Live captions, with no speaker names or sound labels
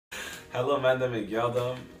Hello, Amanda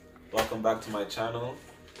Migueldom. Welcome back to my channel.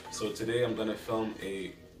 So today I'm gonna film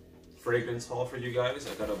a fragrance haul for you guys.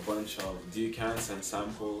 I got a bunch of decants and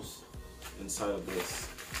samples inside of this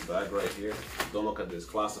bag right here. Don't look at this,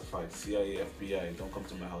 classified, CIA, FBI. Don't come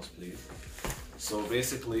to my house, please. So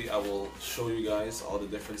basically, I will show you guys all the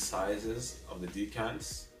different sizes of the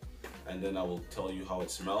decants, and then I will tell you how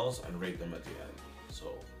it smells and rate them at the end. So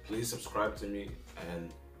please subscribe to me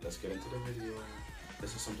and let's get into the video.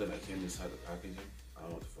 This is something that came inside the packaging. I don't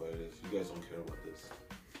know what the fuck it is. You guys don't care about this.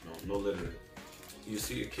 No littering. You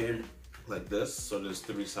see it came like this, so there's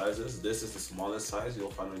 3 sizes. This is the smallest size you'll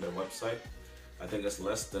find on their website. I think it's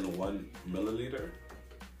less than 1 milliliter.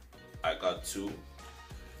 I got 2.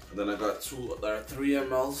 And then I got 2 that are 3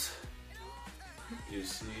 mLs. You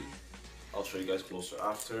see, I'll show you guys closer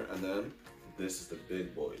after. And then this is the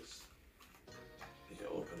big boys. You can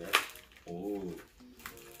open it. Oh,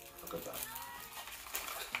 look at that.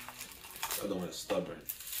 The other one is stubborn.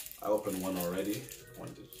 I opened one already. I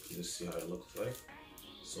wanted to just see how it looks like.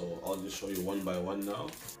 So I'll just show you one by one now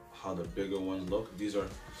how the bigger ones look. These are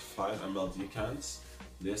 5 ml decants.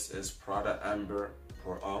 This is Prada Amber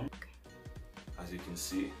Pour Homme. As you can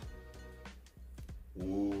see.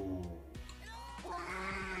 Ooh.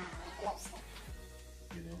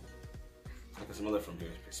 You know, I can smell it from here.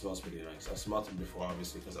 It smells pretty nice. I smelled it before,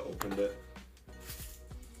 obviously, because I opened it.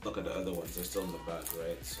 Look at the other ones. They're still in the bag,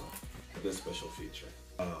 right? So this special feature.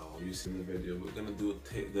 You see in the video, we're gonna do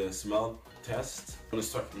the smell test. I'm gonna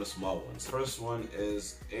start from the small ones. First one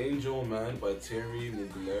is Angel Man by Thierry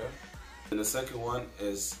Mugler. And the second one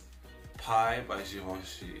is Pie by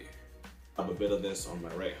Givenchy. I have a bit of this on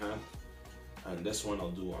my right hand, and this one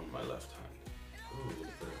I'll do on my left hand. Ooh, look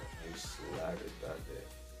at that. I slided that there.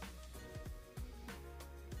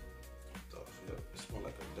 What the flip? It smells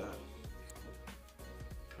like a dad.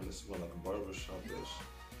 And it smells like a barbershop-ish.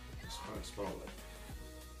 It's kind of smell like.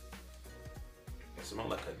 It smelled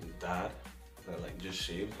like a dad that like just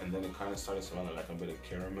shaved, and then it kind of started smelling like a bit of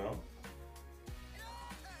caramel.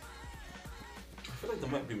 I feel like there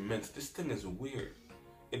might be mint. This thing is weird.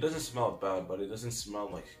 It doesn't smell bad, but it doesn't smell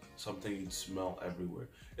like something you'd smell everywhere.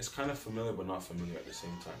 It's kind of familiar, but not familiar at the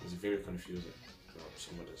same time. It's very confusing. Drop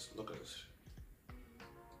some of this. Look at this.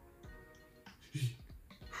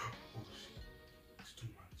 Oh shit! It's too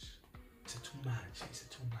much. It's too much. It's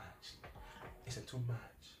too much. It's too much.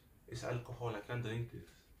 It's alcohol. I can't drink this.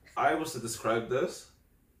 I was to describe this,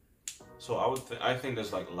 so I think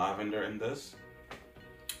there's like lavender in this.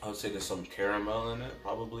 I would say there's some caramel in it,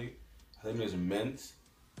 probably. I think there's mint.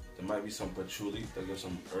 There might be some patchouli that gives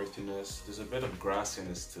some earthiness. There's a bit of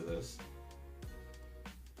grassiness to this.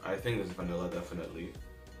 I think there's vanilla, definitely.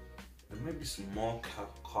 There might be small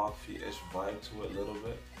coffee-ish vibe to it a little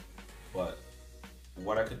bit, but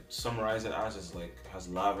what I could summarize it as is like, it has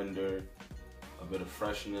lavender, a bit of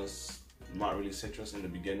freshness, not really citrus in the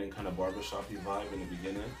beginning, kind of barbershop-y vibe in the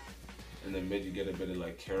beginning. In the mid, you get a bit of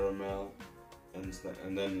like caramel,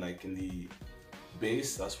 and then like in the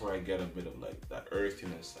base, that's where I get a bit of like that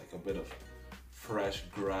earthiness, like a bit of fresh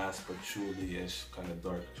grass, patchouli-ish, kind of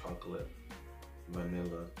dark chocolate,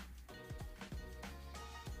 vanilla.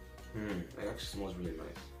 It actually smells really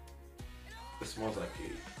nice. It smells like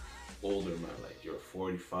a older man, like you're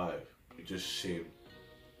 45, you just shaved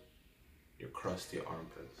your crusty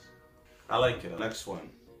armpits. I like it. Next one,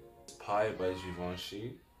 Pie by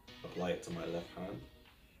Givenchy. Apply it to my left hand.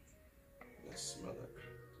 Let's smell it.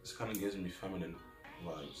 This kind of gives me feminine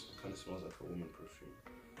vibes. It kind of smells like a woman perfume.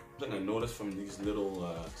 Something I noticed from these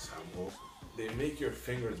little samples, they make your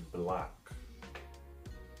fingers black.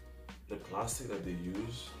 The plastic that they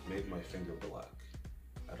use made my finger black.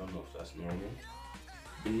 I don't know if that's normal.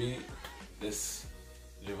 To me, this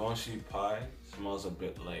Givenchy Pie smells a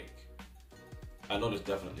bit like, I know there's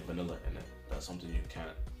definitely vanilla in it. That's something you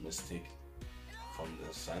can't mistake from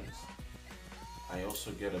the scent. I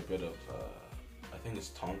also get a bit of, I think it's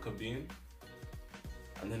tonka bean.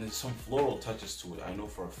 And then there's some floral touches to it, I know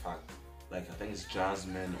for a fact. Like, I think it's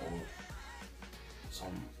jasmine or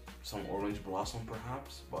some orange blossom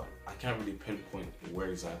perhaps, but I can't really pinpoint where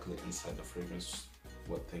exactly inside the fragrance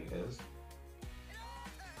what thing is.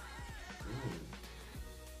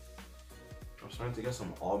 I'm starting to get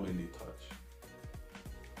some almondy touch.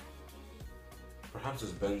 Perhaps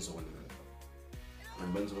it's benzoin in it.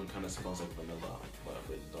 And benzoin kind of smells like vanilla, but a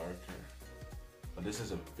bit darker. But this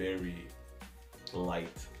is a very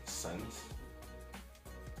light scent.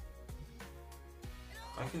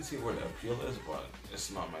 I can see where the appeal is, but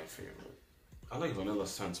it's not my favorite. I like vanilla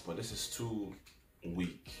scents, but this is too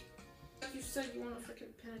weak. You said you want to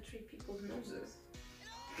freaking penetrate people's noses.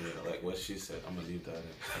 Yeah, like what she said, I'm gonna leave that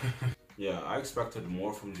in. Yeah, I expected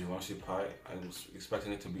more from Givenchy Pie. I was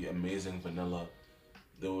expecting it to be amazing vanilla.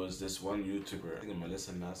 There was this one YouTuber, I think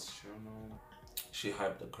Melissa National, she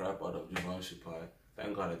hyped the crap out of Givenchy Pie.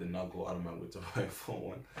 Thank God I did not go out of my way to buy a full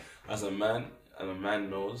one. As a man, and a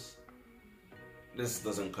man knows, this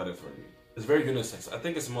doesn't cut it for me. It's very unisex. I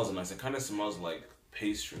think it smells nice. It kind of smells like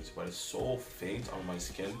pastries, but it's so faint on my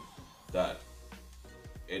skin that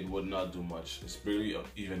it would not do much. It's barely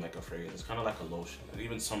even like a fragrance. It's kind of like a lotion. And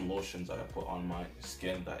even some lotions that I put on my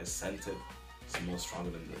skin that is scented smell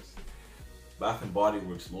stronger than this. Bath and Body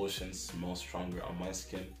Works lotions smell stronger on my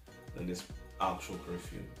skin than this actual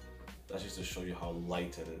perfume. That's just to show you how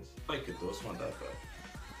light it is. I like it though, it's not that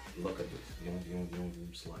bad. Look at this, yum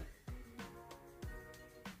slime.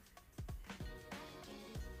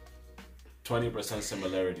 20%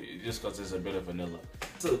 similarity, just because there's a bit of vanilla.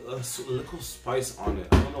 It's a little spice on it.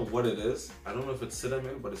 I don't know what it is. I don't know if it's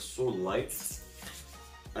cinnamon, but it's so light.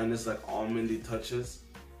 And it's like almondy touches.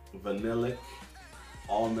 Vanillic,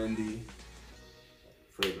 almondy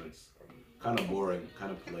fragrance. Kind of boring,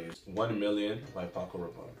 kind of plain. 1 Million by Paco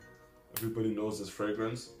Rabanne. Everybody knows this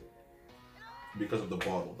fragrance because of the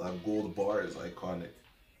bottle. That gold bar is iconic.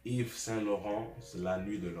 Yves Saint Laurent, c'est La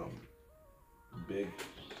Nuit de l'Homme. Big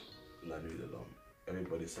La Nuit de l'Homme.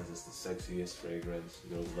 Everybody says it's the sexiest fragrance.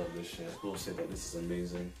 Girls love this shit. People say that this is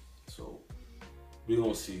amazing. So we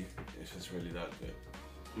gonna see if it's really that good.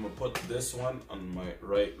 I'm gonna put this one on my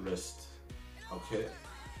right wrist. Okay.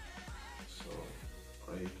 So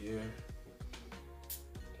right here.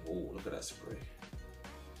 Oh, look at that spray.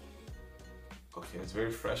 Okay, it's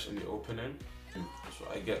very fresh in the opening. So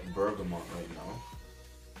I get bergamot right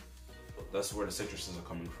now. That's where the citruses are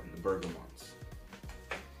coming from, the bergamots.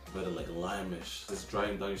 A bit of like limeish. It's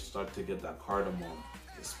drying down, you start to get that cardamom,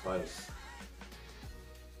 the spice.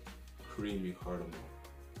 Creamy cardamom.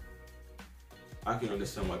 I can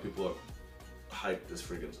understand why people are hyped this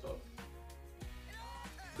fragrance up.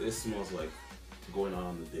 This smells like going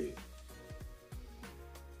on the date.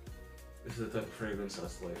 This is the type of fragrance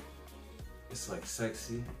that's like, it's like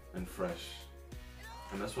sexy and fresh.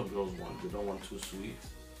 And that's what girls want. They don't want too sweet.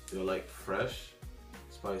 They're like fresh,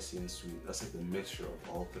 spicy, and sweet. That's like the mixture of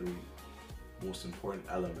all three most important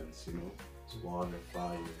elements, you know? It's water,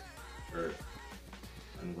 fire, earth.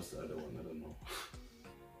 And what's the other one? I don't know.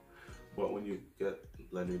 But when you get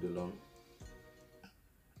La Nuit de l'Homme,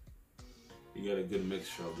 you get a good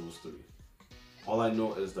mixture of those three. All I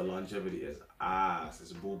know is the longevity is ass.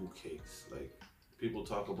 It's boo-boo cakes. Like, people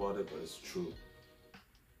talk about it, but it's true.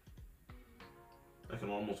 I can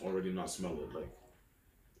almost already not smell it. Like,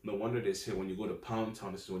 no wonder they say when you go to Pound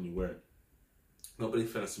Town, this is when you wear it. Nobody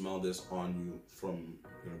finna smell this on you from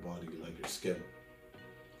your body, like your skin.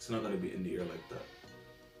 It's not gonna be in the air like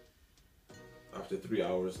that. After 3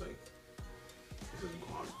 hours, like, this is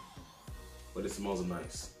gone. But it smells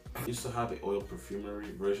nice. I used to have an oil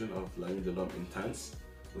perfumery version of La Nuit de l'Homme Intense,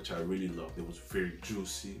 which I really loved. It was very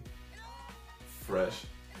juicy, fresh,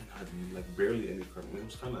 and had like barely any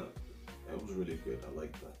cardamom. It was really good. I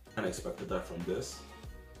like that. And I expected that from this,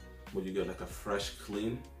 but you get like a fresh,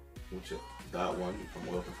 clean, which that one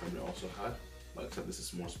from Oil Perfumery also had, but except this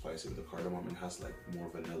is more spicy with the cardamom and has like more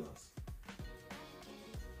vanillas.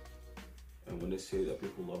 And when they say that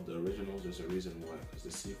people love the originals, there's a reason why, because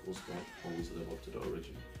the sequels don't always live up to the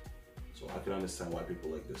original. So I can understand why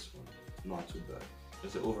people like this one. Not too bad.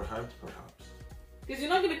 Is it overhyped? Perhaps. Because you're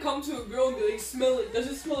not gonna come to a girl and be like, smell it. Does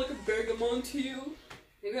it smell like a bergamot to you?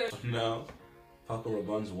 You're gonna. Now, Paco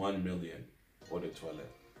Rabanne's 1 Million Eau de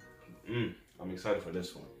Toilette. I'm excited for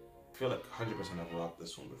this one. I feel like 100% I've rocked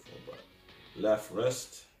this one before, but left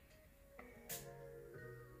wrist.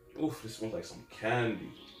 Oof, this smells like some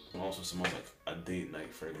candy. It also smells like a date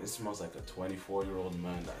night fragrance. It smells like a 24-year-old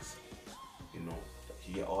man that's, you know,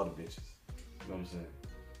 he get all the bitches. You know what I'm saying?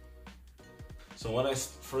 So when I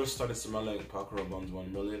first started smelling Paco Rabanne's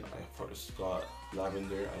 1 Million, I first got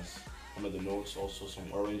lavender as one of the notes, also some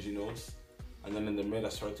orangey notes. And then in the mid, I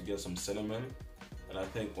started to get some cinnamon. And I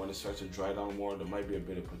think when it starts to dry down more, there might be a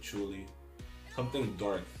bit of patchouli. Something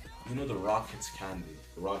dark. You know the Rockets candy?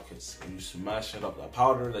 The Rockets, and you smash it up, that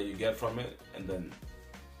powder that you get from it, and then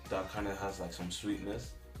that kind of has like some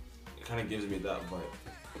sweetness. It kind of gives me that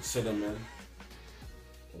vibe. Cinnamon,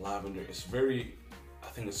 lavender. It's very, I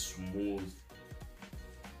think it's smooth.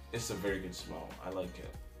 It's a very good smell. I like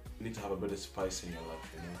it. You need to have a bit of spice in your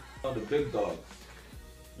life, you know? Now the big dog.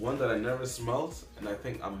 One that I never smelled, and I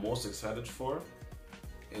think I'm most excited for,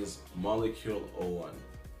 is Molecule 01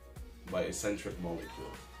 by Eccentric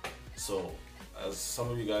Molecule. So, as some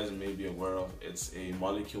of you guys may be aware of, it's a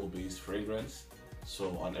molecule-based fragrance.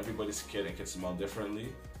 So on everybody's skin, it can smell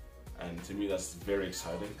differently. and to me that's very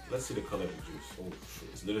exciting. Let's see the color of the juice. Oh shit,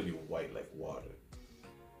 it's literally white like water.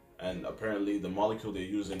 And apparently the molecule they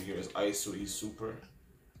use in here is ISO-E Super,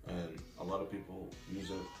 and a lot of people use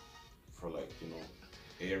it for like, you know,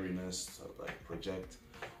 airiness to like project.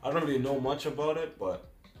 I don't really know much about it,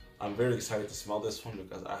 but I'm very excited to smell this one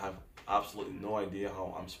because I have absolutely no idea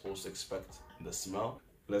how I'm supposed to expect the smell.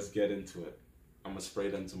 Let's get into it. I'm gonna spray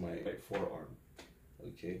it into my right forearm.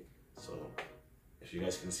 Okay, so if you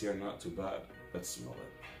guys can see or not, too bad. Let's smell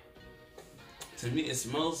it. To me, it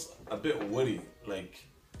smells a bit woody, like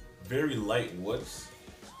very light woods.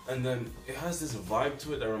 And then it has this vibe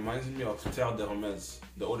to it that reminds me of Terre de Hermès,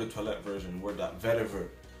 the eau de toilette version, where that vetiver,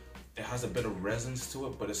 it has a bit of resonance to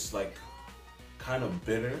it, but it's like kind of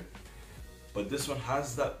bitter. But this one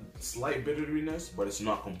has that slight bitteriness, but it's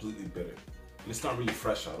not completely bitter. And it's not really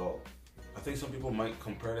fresh at all. I think some people might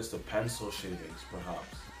compare this to pencil shavings,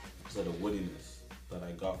 perhaps, because of the woodiness that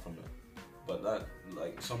I got from it. But that,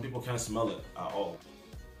 like, some people can't smell it at all.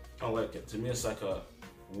 I like it. To me, it's like a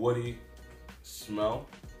woody smell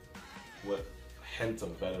with a hint of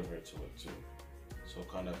vetiver to it too. So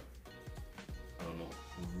kind of, I don't know,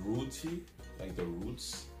 rooty, like the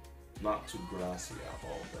roots, not too grassy at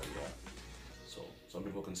all, but yeah. So some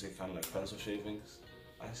people can say kind of like pencil shavings.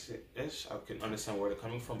 I say ish, I can understand where they're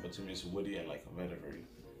coming from, but to me it's woody and like vetiver,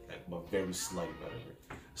 like but very slight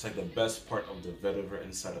vetiver. It's like the best part of the vetiver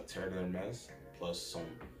inside of Terre de Hermès plus some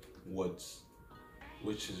woods,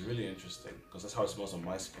 which is really interesting because that's how it smells on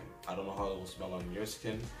my skin. I don't know how it will smell on your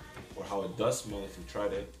skin or how it does smell if you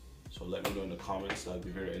tried it. So let me know in the comments. That'd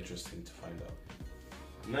be very interesting to find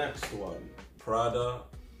out. Next one, Prada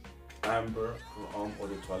Amber Pour Homme Eau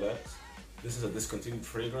de Toilette. This is a discontinued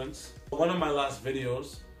fragrance. One of my last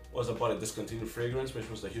videos was about a discontinued fragrance, which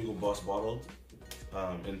was the Hugo Boss Bottled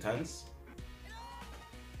Intense.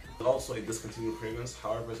 Also a discontinued fragrance,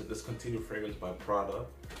 however, it's a discontinued fragrance by Prada.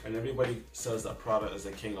 And everybody says that Prada is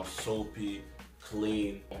the king of soapy,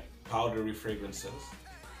 clean, powdery fragrances.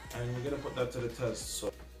 And we're gonna put that to the test.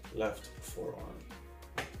 So left forearm,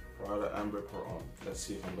 Prada Amber Pour Homme. Let's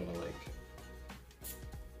see if I'm gonna like it.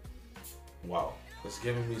 Wow. It's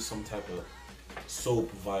giving me some type of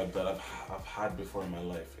soap vibe that I've had before in my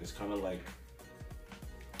life. It's kind of like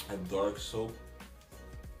a dark soap,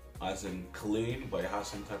 as in clean, but it has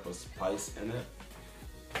some type of spice in it.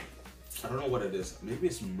 I don't know what it is. Maybe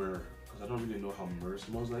it's myrrh, because I don't really know how myrrh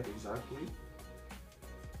smells like exactly.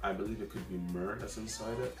 I believe it could be myrrh that's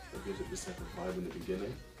inside it. That gives it this type of vibe in the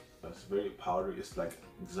beginning. But it's very powdery. It's like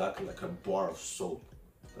exactly like a bar of soap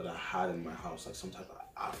that I had in my house, like some type of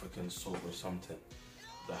African soap or something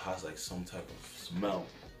that has like some type of smell.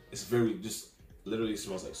 It's very, just literally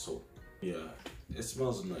smells like soap. Yeah, it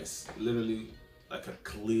smells nice. Literally like a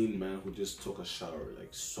clean man who just took a shower, like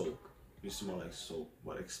soap. You smell like soap,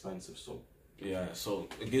 but expensive soap. Yeah, so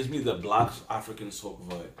it gives me the black African soap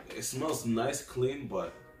vibe. It smells nice, clean,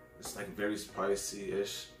 but it's like very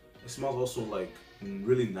spicy-ish. It smells also like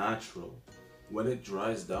really natural. When it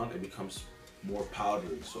dries down, it becomes more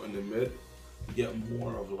powdery. So in the mid, you get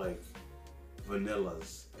more of like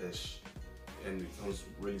vanillas-ish, and it becomes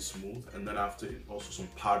really smooth. And then after, also some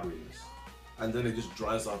powderiness. And then it just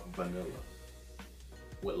dries off vanilla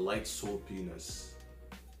with light soapiness.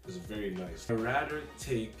 It's very nice. I'd rather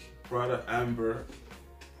take Prada Amber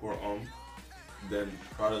Pour Homme than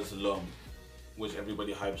Prada's L'Homme, which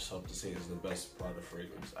everybody hypes up to say is the best Prada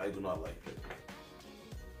fragrance. I do not like it.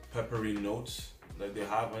 Peppery notes that they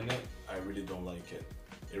have in it, I really don't like it.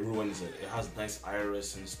 It ruins it. It has nice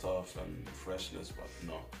iris and stuff and freshness, but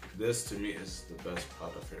no. This to me is the best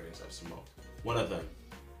Prada fragrance I've smelled. One of them.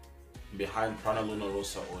 Behind Prada Luna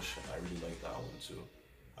Rossa Ocean, I really like that one too.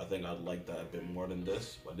 I think I'd like that a bit more than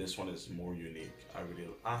this, but this one is more unique. I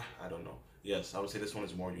don't know. Yes, I would say this one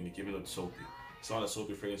is more unique, even though it's soapy. It's not a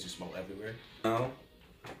soapy fragrance you smell everywhere. Now,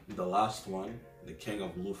 the last one, the king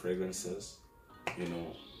of blue fragrances, you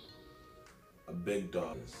know, a big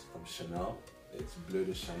dog is from Chanel. It's Bleu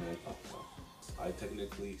de Chanel Parfum. I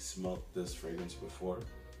technically smelled this fragrance before.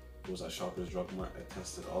 It was at Shoppers Drug Mart. I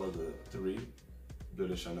tested all of the three Bleu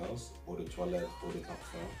de Chanels, Eau de Toilette, Eau de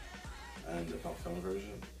Parfum, and the Parfum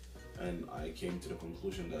version. And I came to the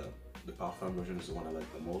conclusion that the Parfum version is the one I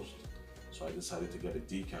like the most. So I decided to get a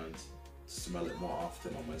decant to smell it more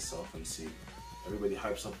often on myself and see. Everybody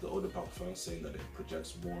hypes up the Eau de Parfum saying that it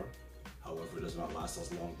projects more. However, it does not last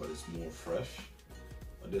as long, but it's more fresh.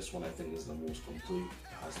 But this one I think is the most complete.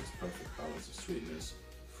 It has this perfect balance of sweetness,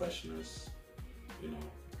 freshness, you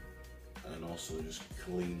know, and also just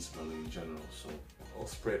clean smelling in general. So I'll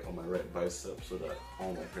spray it on my right bicep so that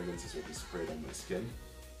all my fragrances will be sprayed on my skin.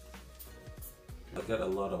 I get a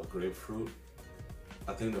lot of grapefruit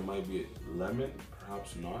I think there might be lemon,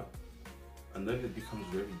 perhaps not. And then it becomes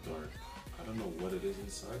very dark. I don't know what it is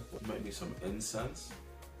inside, but it might be some incense.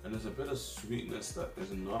 And there's a bit of sweetness that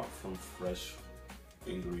is not from fresh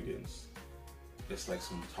ingredients. It's like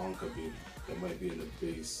some tonka bean that might be in the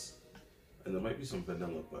base. And there might be some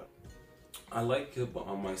vanilla, but I like it, but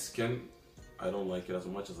on my skin, I don't like it as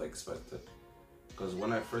much as I expected. Because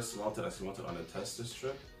when I first smelled it, I smelled it on a tester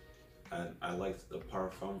strip, and I liked the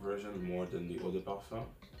Parfum version more than the Eau de Parfum.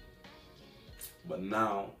 But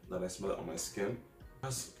now that I smell it on my skin, it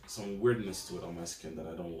has some weirdness to it on my skin that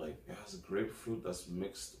I don't like. It has grapefruit that's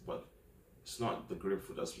mixed, but it's not the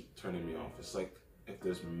grapefruit that's turning me off. It's like if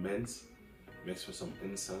there's mint mixed with some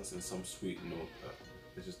incense and some sweet note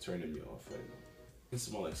that is just turning me off right now. It can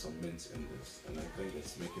smell like some mint in this, and I think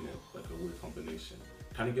it's making it like a weird combination.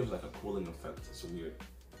 Kind of gives like a cooling effect. It's weird,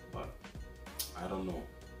 but I don't know.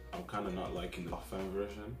 I'm kind of not liking the Parfum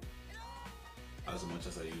version as much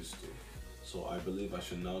as I used to. So I believe I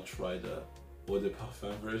should now try the Eau de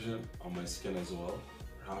Parfum version on my skin as well.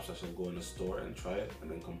 Perhaps I should go in a store and try it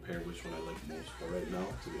and then compare which one I like most. But right now,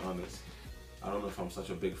 to be honest, I don't know if I'm such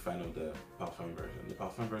a big fan of the Parfum version. The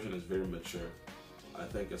Parfum version is very mature. I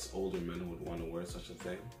think it's older men who would want to wear such a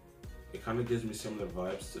thing. It kind of gives me similar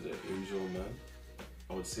vibes to the Angel Man.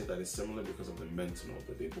 I would say that it's similar because of the mint note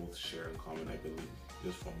that they both share in common, I believe,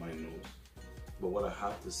 just from my nose. But what I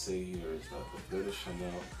have to say here is that the Bleu de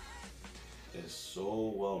Chanel is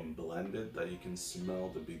so well blended that you can smell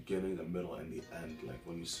the beginning, the middle, and the end. Like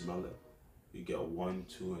when you smell it, you get 1,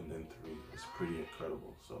 2, and then 3. It's pretty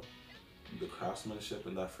incredible. So the craftsmanship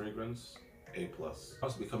in that fragrance, A+.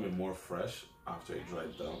 It's becoming more fresh after it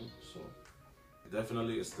dried down. So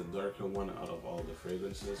definitely it's the darker one out of all the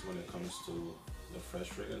fragrances when it comes to the fresh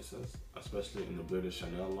fragrances, especially in the Bleu de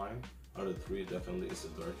Chanel line. Out of the 3, definitely it's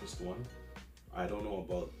the darkest one. I don't know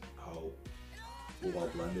about how well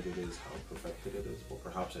blended it is, how perfected it is, but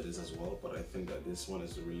perhaps it is as well. But I think that this one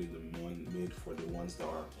is really the one made for the ones that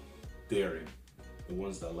are daring, the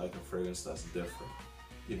ones that like a fragrance that's different.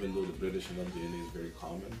 Even though the Bleu de Chanel DNA is very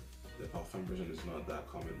common, the Parfum version is not that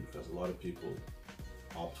common because a lot of people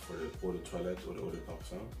opt for the Eau de Toilette or the Eau de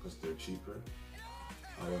Parfum because they're cheaper.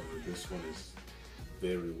 However, this one is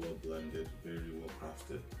very well blended, very well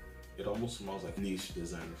crafted. It almost smells like niche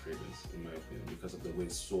designer fragrance in my opinion because of the way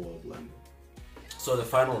it's so well blended. So the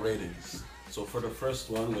final ratings. So for the first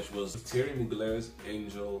one, which was Thierry Mugler's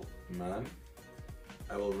Angel Man,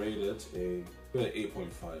 I will rate it a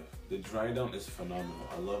 8.5. The dry down is phenomenal.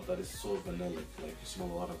 I love that it's so vanilla, like you smell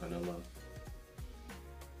a lot of vanilla.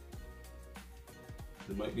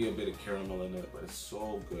 There might be a bit of caramel in it, but it's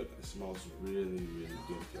so good. It smells really, really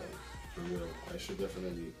good, guys. For real. I should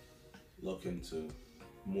definitely look into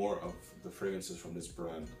more of the fragrances from this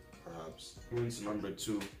brand, perhaps. Fragrance number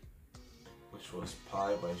 2, which was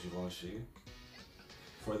Pie by Givenchy.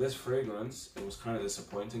 For this fragrance, it was kind of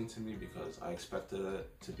disappointing to me because I expected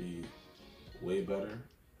it to be way better.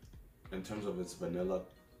 In terms of its vanilla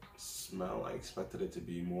smell, I expected it to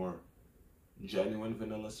be more genuine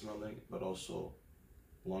vanilla smelling, but also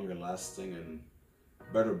longer lasting and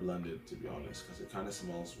better blended, to be honest, because it kind of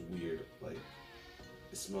smells weird. Like,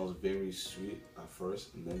 it smells very sweet at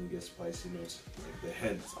first, and then you get spicy notes, like the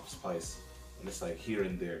hints of spice, and it's like here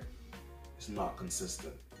and there. It's not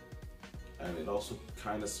consistent. And it also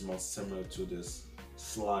kind of smells similar to this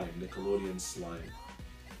slime, Nickelodeon slime,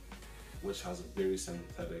 which has a very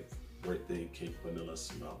synthetic birthday cake vanilla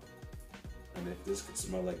smell. And if this could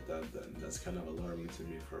smell like that, then that's kind of alarming to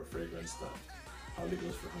me for a fragrance that probably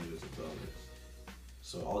goes for hundreds of dollars.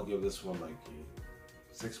 So I'll give this one like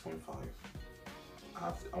a 6.5.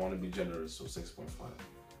 I want to be generous, so 6.5. I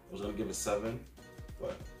was gonna give it 7,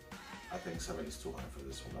 but I think 7 is too high for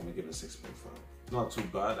this one. I'm gonna give it 6.5. Not too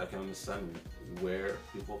bad. I can understand where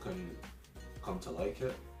people can come to like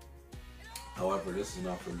it. However, this is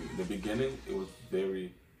not for me. In the beginning, it was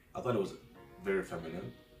I thought it was very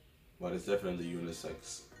feminine, but it's definitely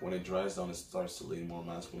unisex. When it dries down, it starts to lean more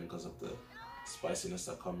masculine because of the spiciness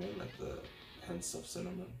that come in, like the hints of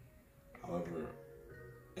cinnamon. However,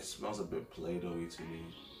 it smells a bit Play-Doh-y to me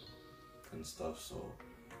and stuff, so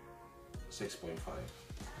 6.5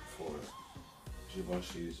 for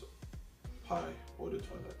Givenchy's Pie Eau de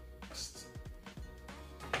Toilette. Next,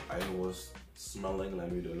 I was smelling La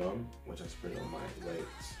Nuit de l'Homme, which I sprayed on my right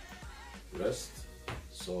wrist.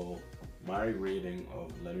 So my rating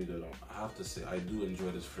of La Nuit de l'Homme, I have to say I do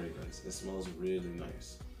enjoy this fragrance. It smells really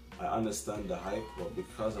nice. I understand the hype, but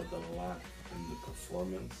because of the lack in the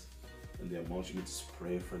performance and the amount you need to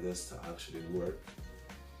spray for this to actually work,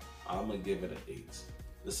 I'm gonna give it an 8.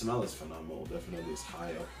 The smell is phenomenal, definitely it's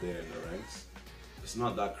high up there in the ranks. It's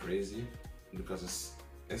not that crazy because it's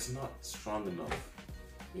it's not strong enough.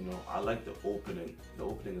 You know, I like the opening. The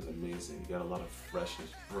opening is amazing. You get a lot of freshness,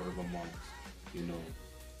 bergamot. You know,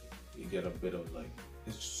 you get a bit of like,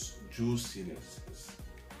 it's just juiciness. It's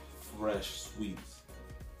fresh, sweet.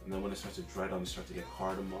 And then when it starts to dry down, you start to get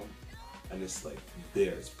cardamom. And it's like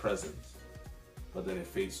there, it's present. But then it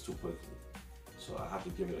fades too quickly. So I have to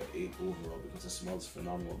give it an 8 overall because it smells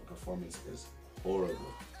phenomenal. The performance is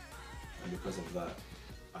horrible. And because of that,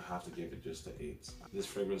 I have to give it just an 8. This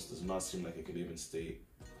fragrance does not seem like it could even stay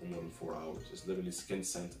for more than 4 hours. It's literally skin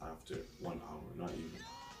scent after 1 hour, not even.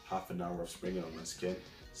 Half an hour of spraying it on my skin,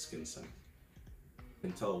 skin scent. You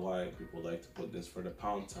can tell why people like to put this for the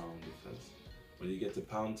Pound Town, because when you get to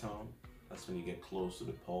Pound Town, that's when you get close to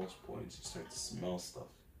the pulse points, you start to smell stuff.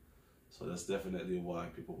 So that's definitely why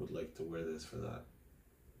people would like to wear this for that.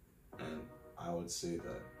 And I would say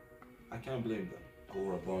that I can't blame them.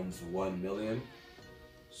 Aura Bonds 1 million.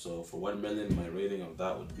 So for 1 million, my rating of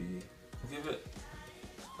that would be, give it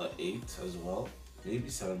an 8 as well, maybe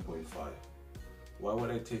 7.5. Why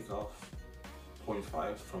would I take off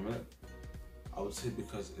 0.5 from it? I would say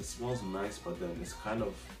because it smells nice, but then it's kind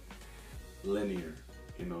of linear.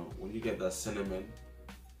 You know, when you get that cinnamon,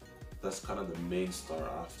 that's kind of the main star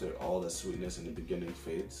after all the sweetness in the beginning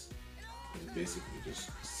fades. It's basically just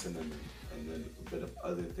cinnamon and then a bit of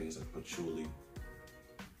other things like patchouli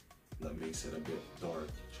that makes it a bit dark,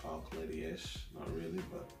 chocolatey-ish. Not really,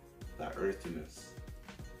 but that earthiness,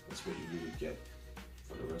 that's what you really get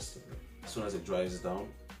for the rest of it. As soon as it dries down,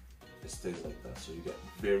 it stays like that. So you get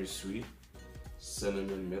very sweet,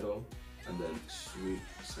 cinnamon middle, and then sweet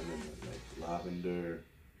cinnamon, like lavender,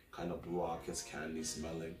 kind of rockets candy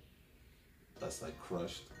smelling. That's like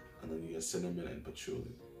crushed, and then you get cinnamon and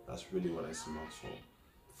patchouli. That's really what I smell. So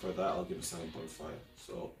for that, I'll give it 7.5.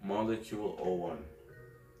 So Molecule 01.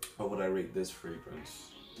 How would I rate this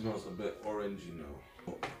fragrance? It smells a bit orangey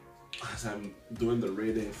now. As I'm doing the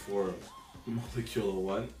rating for Molecule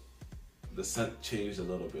 01, the scent changed a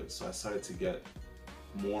little bit. So I started to get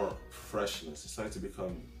more freshness. It started to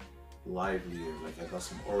become livelier. Like I got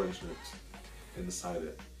some orange notes inside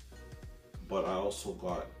it. But I also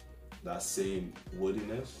got that same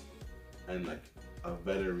woodiness and like a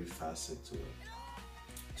feathery facet to it.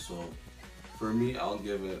 So for me, I'll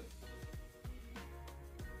give it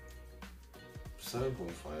 7.5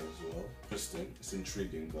 as well. Interesting, it's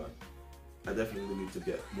intriguing, but I definitely need to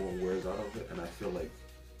get more wears out of it, and I feel like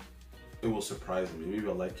it will surprise me. Maybe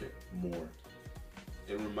I'll like it more.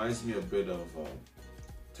 It reminds me a bit of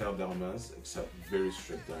Terre d'Hermès, except very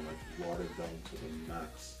stripped down, like watered down to the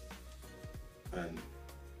max. And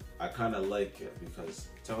I kind of like it because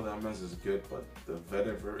Terre d'Hermès is good, but the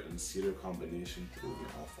vetiver and cedar combination threw me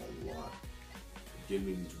off a lot. It gave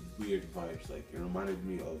me these weird vibes. Like it reminded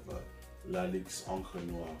me of Lalix's Encre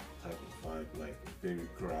Noire type of vibe, like very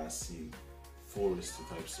grassy, foresty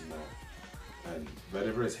type smell. And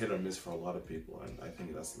vetiver is hit or miss for a lot of people, and I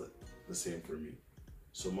think that's the same for me.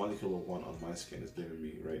 So Molecule 01 on my skin is giving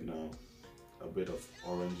me right now a bit of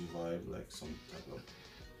orangey vibe, like some type of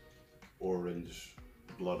orange,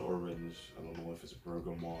 blood orange. I don't know if it's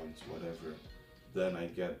bergamot, whatever. Then I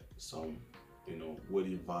get some, you know,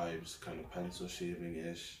 woody vibes, kind of pencil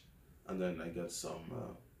shaving-ish. And then I get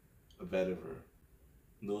some vetiver.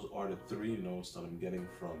 Those are the 3 notes that I'm getting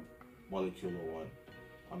from Molecule 01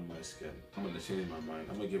 on my skin. I'm gonna change my mind.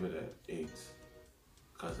 I'm gonna give it an 8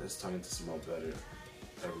 because it's starting to smell better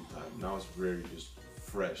every time. Now it's very just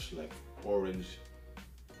fresh, like orange,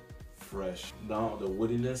 fresh. Now the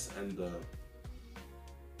woodiness and the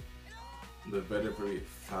vetiver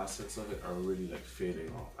facets of it are really like fading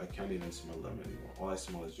off. I can't even smell them anymore. All I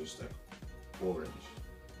smell is just like orange.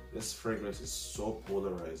 This fragrance is so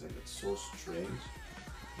polarizing, it's so strange,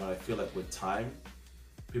 but I feel like with time,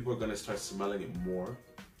 people are gonna start smelling it more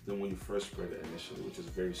than when you first sprayed it initially, which is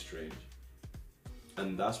very strange.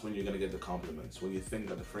 And that's when you're gonna get the compliments. When you think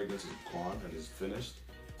that the fragrance is gone and is finished,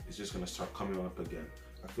 it's just gonna start coming up again.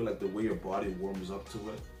 I feel like the way your body warms up to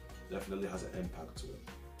it definitely has an impact to it.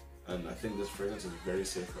 And I think this fragrance is very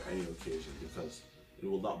safe for any occasion because it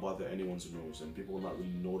will not bother anyone's nose and people will not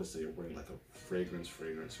really notice that you're wearing like a fragrance,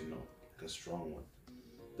 you know, like a strong one.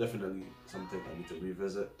 Definitely something I need to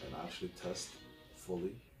revisit and actually test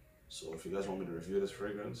fully. So if you guys want me to review this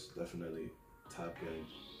fragrance, definitely tap in,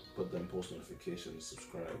 put them post notifications,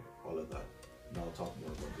 subscribe, all of that. Now I'll talk more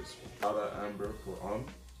about this one. Prada Amber Pour Homme.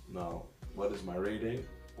 Now, what is my rating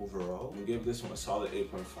overall? I'm gonna give this one a solid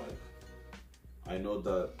 8.5. I know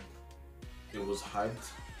that it was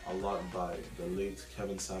hyped a lot by the late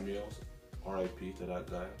Kevin Samuels. R.I.P. to that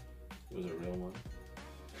guy. He was a real one.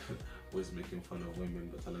 Always making fun of women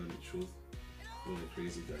but telling them the truth. He was a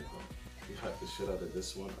crazy guy, but absolutely hyped the shit out of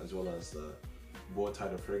this one, as well as the Bow Tie.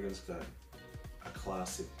 The fragrance got a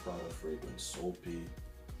classic Prada fragrance, soapy,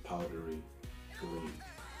 powdery, clean.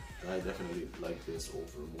 And I definitely like this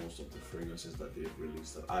over most of the fragrances that they've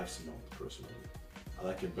released that I've smelled personally. I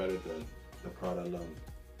like it better than the Prada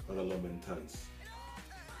L'Homme Intense.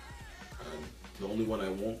 And the only one I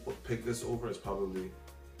won't pick this over is probably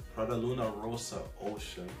Prada Luna Rossa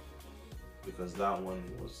Ocean, because that one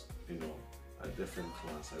was, you know, a different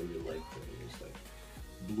class. I really liked it. It was like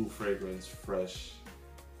blue fragrance, fresh,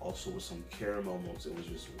 also with some caramel notes. It was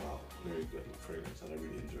just wow, very good fragrance that I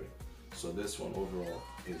really enjoyed. So this one overall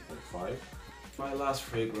 8.5. My last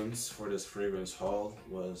fragrance for this fragrance haul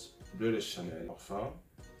was Bleu de Chanel Parfum.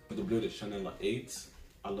 The Bleu de Chanel 8.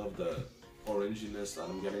 I love the oranginess that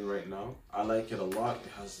I'm getting right now. I like it a lot.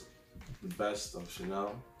 It has the best of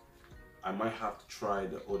Chanel. I might have to try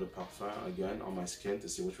the Eau de Parfum again on my skin to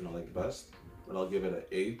see which one I like best, but I'll give it an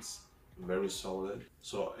 8. Very solid.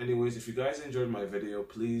 So anyways, if you guys enjoyed my video,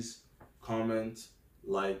 please comment,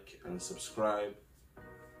 like, and subscribe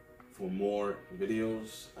for more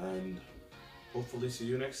videos, and hopefully see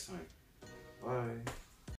you next time. Bye.